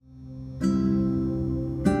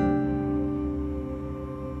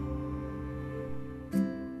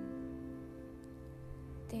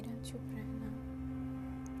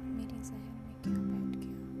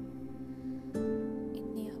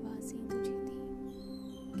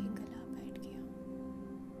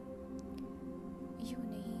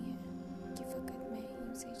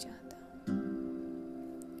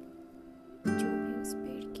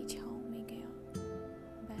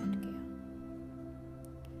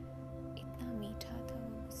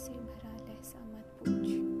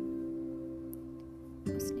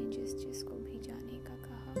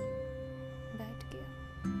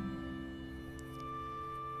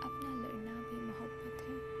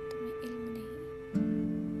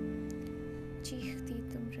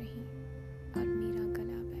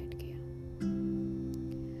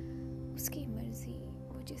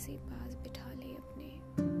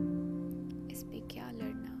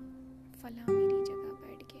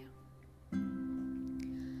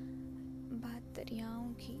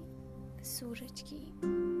सूरज की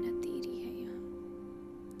न तेरी है यहाँ।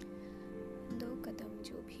 दो कदम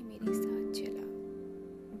जो भी मेरे साथ चला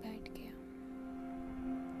बैठ गया।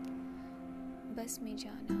 बस में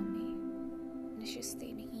जाना में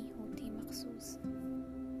नशिस्तें नहीं होती मखसूस।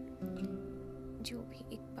 जो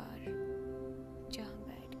भी एक बार